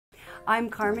I'm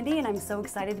Carmindy, and I'm so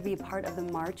excited to be a part of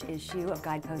the March issue of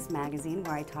Guideposts magazine,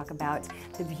 where I talk about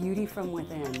the beauty from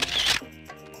within.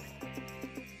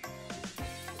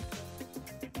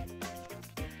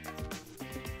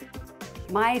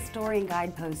 My story in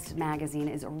Guideposts magazine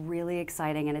is really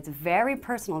exciting, and it's very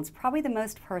personal. It's probably the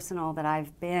most personal that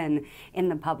I've been in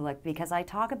the public, because I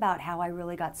talk about how I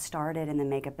really got started in the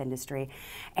makeup industry,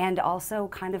 and also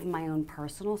kind of my own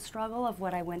personal struggle of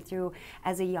what I went through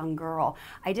as a young girl.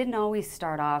 I didn't always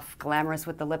start off glamorous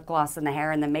with the lip gloss and the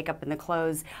hair and the makeup and the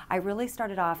clothes. I really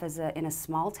started off as in a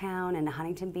small town in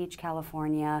Huntington Beach,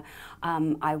 California.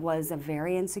 I was a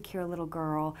very insecure little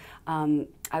girl.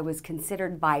 I was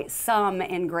considered by some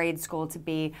in grade school to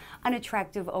be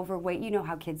unattractive, overweight. You know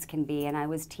how kids can be, and I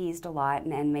was teased a lot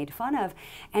and made fun of,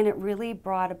 and it really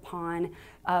brought upon,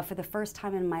 for the first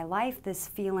time in my life, this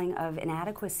feeling of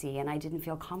inadequacy, and I didn't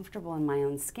feel comfortable in my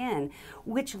own skin,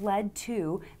 which led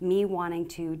to me wanting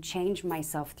to change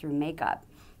myself through makeup.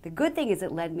 The good thing is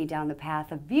it led me down the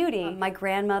path of beauty. My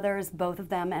grandmothers, both of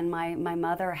them, and my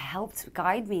mother helped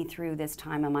guide me through this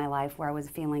time in my life where I was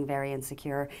feeling very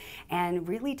insecure, and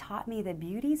really taught me that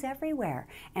beauty's everywhere.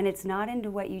 And it's not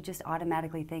into what you just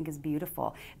automatically think is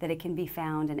beautiful, that it can be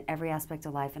found in every aspect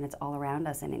of life, and it's all around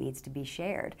us, and it needs to be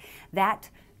shared. That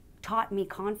taught me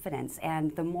confidence,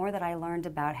 and the more that I learned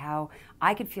about how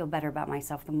I could feel better about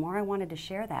myself, the more I wanted to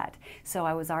share that. So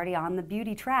I was already on the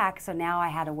beauty track, so now I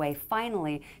had a way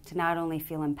finally to not only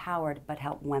feel empowered, but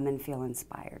help women feel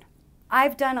inspired.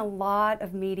 I've done a lot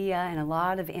of media and a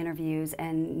lot of interviews,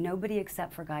 and nobody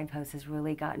except for Guideposts has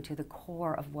really gotten to the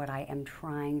core of what I am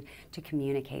trying to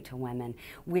communicate to women,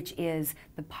 which is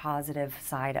the positive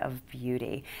side of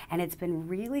beauty. And it's been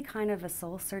really kind of a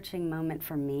soul-searching moment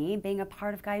for me being a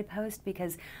part of Guideposts,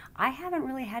 because I haven't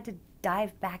really had to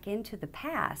dive back into the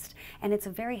past, and it's a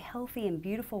very healthy and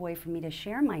beautiful way for me to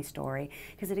share my story,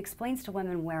 because it explains to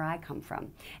women where I come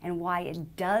from and why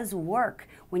it does work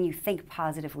when you think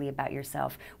positively about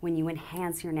yourself, when you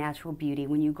enhance your natural beauty,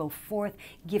 when you go forth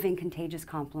giving contagious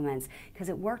compliments, because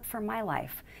it worked for my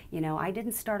life. You know, I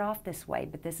didn't start off this way,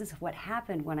 but this is what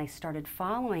happened when I started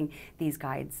following these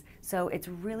guides. So it's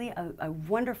really a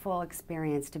wonderful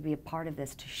experience to be a part of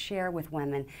this, to share with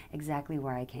women exactly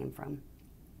where I came from.